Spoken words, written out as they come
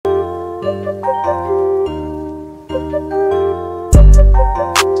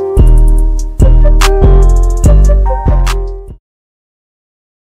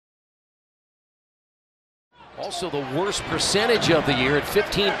Also the worst percentage of the year at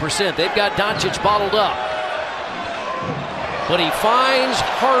 15%. They've got Doncic bottled up. But he finds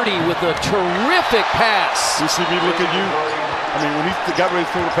Hardy with a terrific pass. CB, look at you. I mean, when he got ready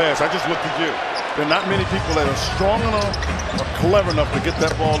to throw the pass, I just looked at you. There are not many people that are strong enough or clever enough to get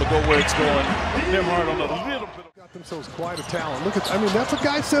that ball to go where it's going. Nimhard on a little bit. Got themselves quite a talent. Look at, I mean, that's a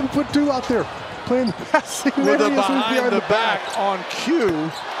guy 7'2" out there playing passing. With a behind the back on cue.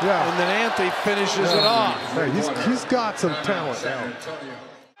 Yeah. And then Anthony finishes it off. Hey, he's got some talent now.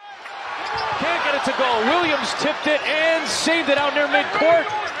 Can't get it to go. Williams tipped it and saved it out near midcourt.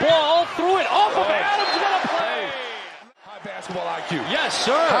 Ball through it off of Adams. What a play! High basketball IQ. Yes,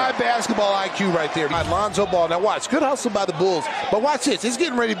 sir. High basketball IQ right there. Lonzo Ball. Now watch. Good hustle by the Bulls. But watch this. It's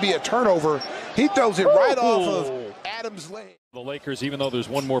getting ready to be a turnover. He throws it right off of Adams' leg. The Lakers, even though there's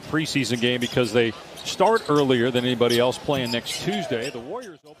one more preseason game because they start earlier than anybody else playing next Tuesday, the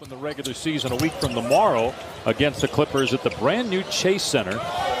Warriors open the regular season a week from tomorrow against the Clippers at the brand new Chase Center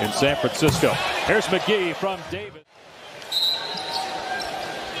in San Francisco. Here's McGee from Davis.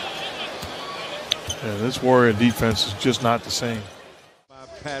 Yeah, this Warrior defense is just not the same.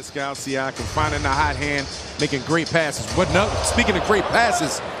 Pascal Siakam finding the hot hand, making great passes. But no, speaking of great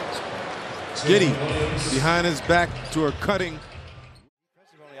passes, Giddey behind his back to her cutting. On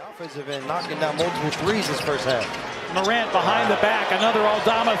the offensive end, knocking down multiple threes this first half. Morant behind the back, another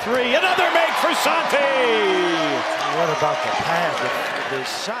Aldama three, another make for Santi. What about the pass? The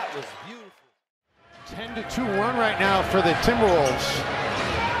shot was beautiful. 10-2 run right now for the Timberwolves.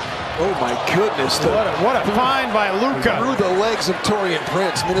 Oh my goodness. What a find by Luka. Through the legs of Taurean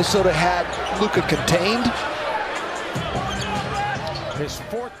Prince. Minnesota had Luka contained. His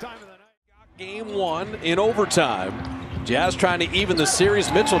fourth time of the night. Game one in overtime. Jazz trying to even the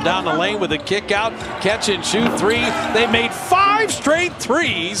series. Mitchell down the lane with a kick out, catch and shoot three. They made 5 straight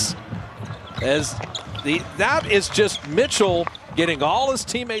threes. That is just Mitchell getting all his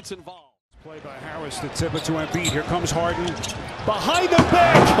teammates involved. Play by Harris to tip it to Embiid. Here comes Harden. Behind the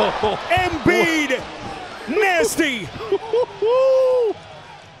back. Embiid. Nasty.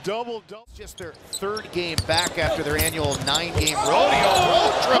 Double. Just their third game back after their annual 9-game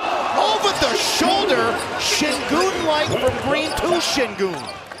road trip. Over the shoulder. Şengün-like from Green to Şengün.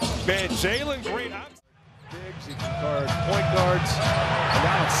 Man, Jalen great. Biggs, point guards. And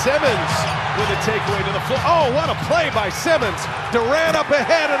now it's Simmons with a takeaway to the floor. Oh, what a play by Simmons. Durant up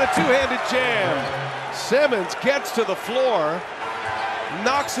ahead on a two-handed jam. Simmons gets to the floor,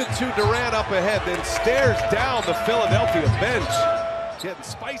 knocks it to Durant up ahead, then stares down the Philadelphia bench. Getting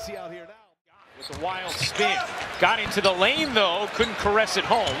spicy out here now. With a wild spin. Got into the lane, though. Couldn't caress it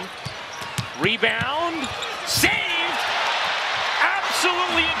home. Rebound. Saved.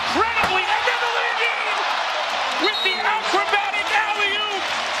 Absolutely incredibly. And then the lead with the acrobatic alley-oop.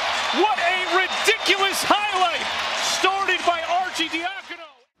 What a ridiculous highlight. Started by Archie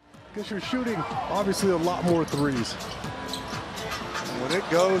Diacono. Because you're shooting, obviously, a lot more threes. When it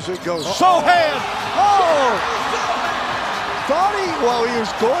goes, it goes. Sohan! Oh! Thought he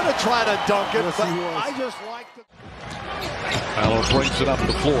was going to try to dunk it, but I just like the... Allen brings it up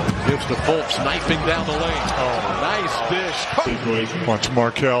the floor, gives to Fultz, knifing down the lane. Oh, nice dish. Watch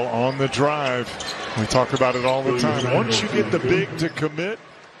Markelle on the drive. We talk about it all the time. Once you get the big to commit.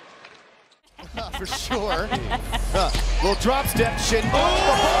 For sure. Little drop step, Şengün.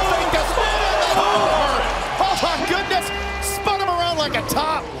 Oh my goodness! Spun him around like a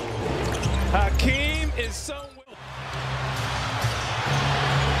top. Hakeem is so...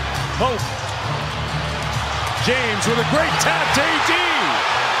 Hope. James with a great tap to AD.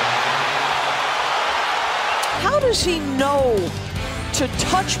 How does he know to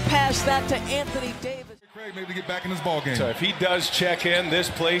touch past that to Anthony Davis? Craig maybe get back in his ball game. So if he does check in, this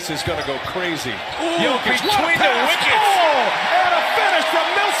place is going to go crazy. Jokic between the wickets. Oh, and a finish from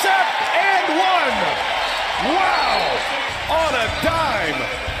Millsap and one. Wow. On a dime.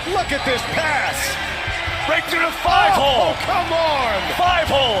 Look at this pass. Right through the 5-hole. Oh, come on.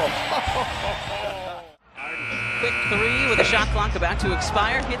 5-hole. Quick three with a shot clock about to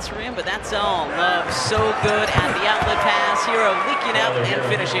expire. Hits rim, but that's all. Love so good at the outlet pass. Hero leaking out and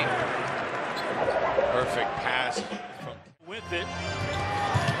finishing. Perfect pass with it.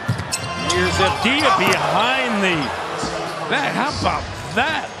 Here's Avdija behind the that. How about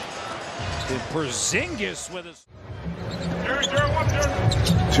that? And Porzingis with his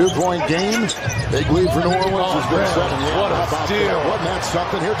 2-point game. Big lead for New Orleans has been set. What a steal. Wasn't that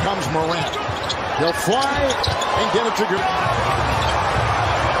something? Here comes Morant. He'll fly and get it to Green.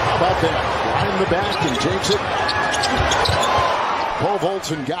 How about that? Behind the back and takes it. Pole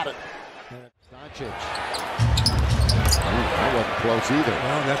Voltson got it. Doncic. close either.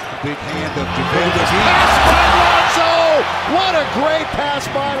 Well, that's the big hand of Pass by Lonzo! What a great pass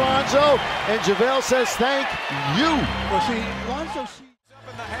by Lonzo! And JaVale says thank you. Well, see, Lonzo up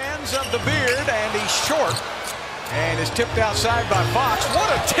in the hands of the Beard, and he's short. And is tipped outside by Fox. What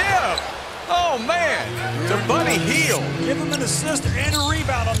a tip! Oh, man, to Buddy Hield. Give him an assist and a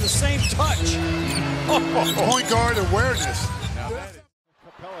rebound on the same touch. Point guard awareness.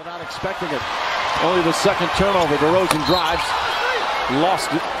 Capella not expecting it. Only the second turnover. DeRozan drives.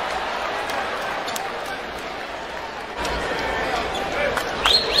 Lost it.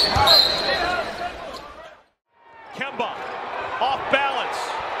 Kemba off balance.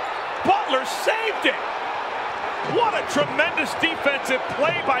 Butler saved it. What a tremendous defensive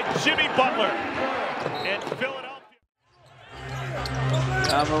play by Jimmy Butler. And Philadelphia.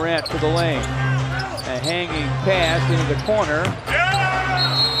 Now Morant to the lane. A hanging pass into the corner.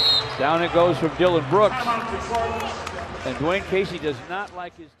 Down it goes from Dylan Brooks. And Dwayne Casey does not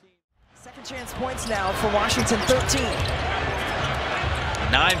like his team. Second chance points now for Washington, 13.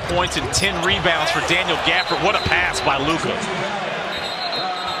 9 points and 10 rebounds for Daniel Gafford. What a pass by Luka.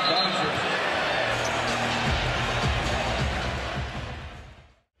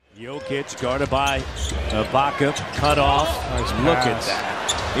 Jokic guarded by Ibaka, cut off. Look at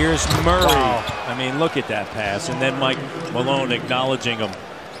that. Here's Murray. Wow. I mean, look at that pass. And then Mike Malone acknowledging him.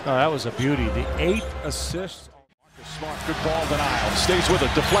 Oh, that was a beauty. The 8th assist. Smart, good ball denial. Stays with it,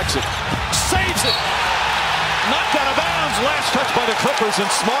 deflects it, saves it. Knocked out of bounds. Last touch by the Clippers, and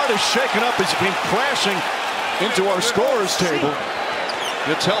Smart is shaken up. He's been crashing into our scorers table.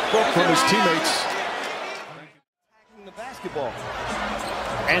 Gets help from his teammates. The basketball.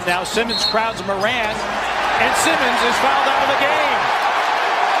 And now Simmons crowds Morant, and Simmons is fouled out of the game.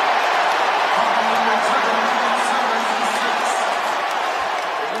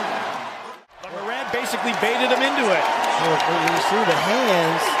 But Morant basically baited him into it. Well, you see the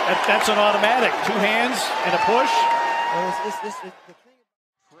hands. That's an automatic. 2 hands and a push.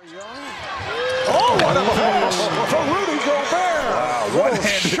 Oh, what a pass for Rudy Gobert! Wow, what a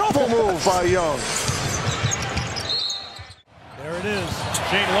shovel move by Young. There it is.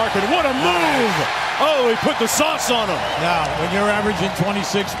 Shane Larkin, what a move! Oh, he put the sauce on him. Now, when you're averaging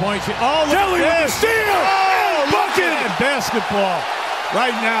 26 points, Kelly with the steal! Oh, bucket! at basketball.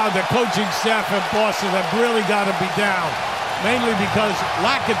 Right now, the coaching staff in Boston have really got to be down, mainly because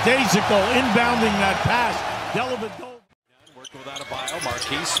lackadaisical inbounding that pass. Delavan Worked without a bio.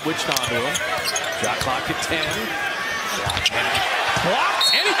 Marquise switched onto him. Shot clock at 10. Blocked.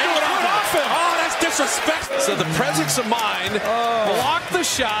 And he threw it off him. Oh, that's disrespectful. So the presence of mind blocked the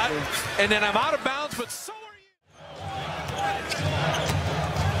shot, and then I'm out of bounds, but so are you.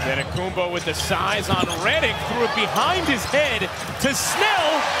 Antetokounmpo with the size on Redick, threw it behind his head to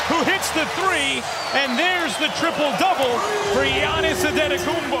Snell, who hits the 3, and there's the triple-double for Giannis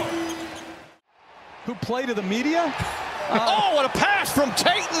Antetokounmpo. Who played to the media? Oh, what a pass from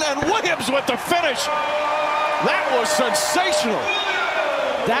Tatum, and Williams with the finish. That was sensational.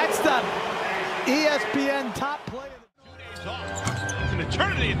 That's the ESPN top play. 2 days off. It's an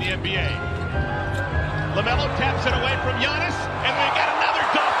eternity in the NBA. LaMelo taps it away from Giannis, and we got another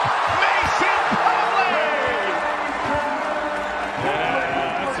dunk. Mason Plumlee!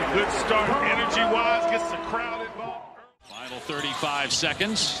 That's a good start energy-wise, gets the crowd involved. Final 35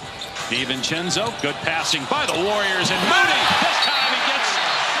 seconds. DiVincenzo, good passing by the Warriors, and Moody. This time he gets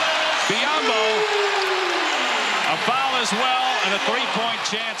Biyombo. A foul as well, and a 3-point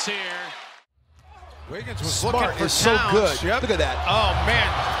chance here. Wiggins was looking for so good. Yep. Look at that. Oh, man.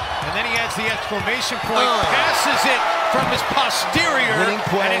 And then he adds the exclamation point, passes it from his posterior,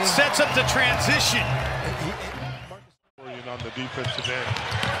 and it sets up the transition. On the defensive end.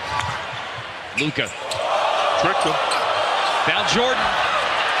 Luka. Tricked him. Found Jordan.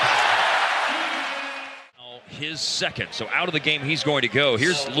 His second, so out of the game he's going to go.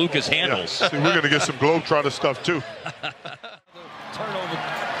 Here's Luka's handles. Yeah. See, we're going to get some Globetrotter stuff too. Turnover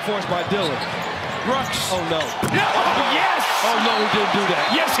forced by Dillon. Brooks. Oh, no. No! Yes! Oh, no, he didn't do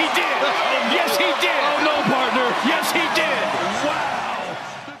that. Yes, he did! Yes, he did! Oh, no, partner. Yes, he did! Wow!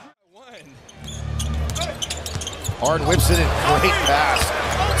 Harden whips it in. Great pass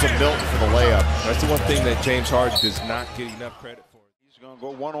to Milton for the layup. That's the one thing that James Harden does not get enough credit for. He's going to go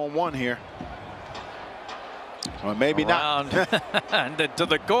one-on-one here. Or maybe not. And to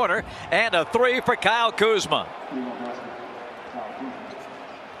the corner, and a 3 for Kyle Kuzma.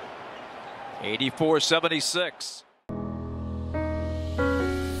 84-76.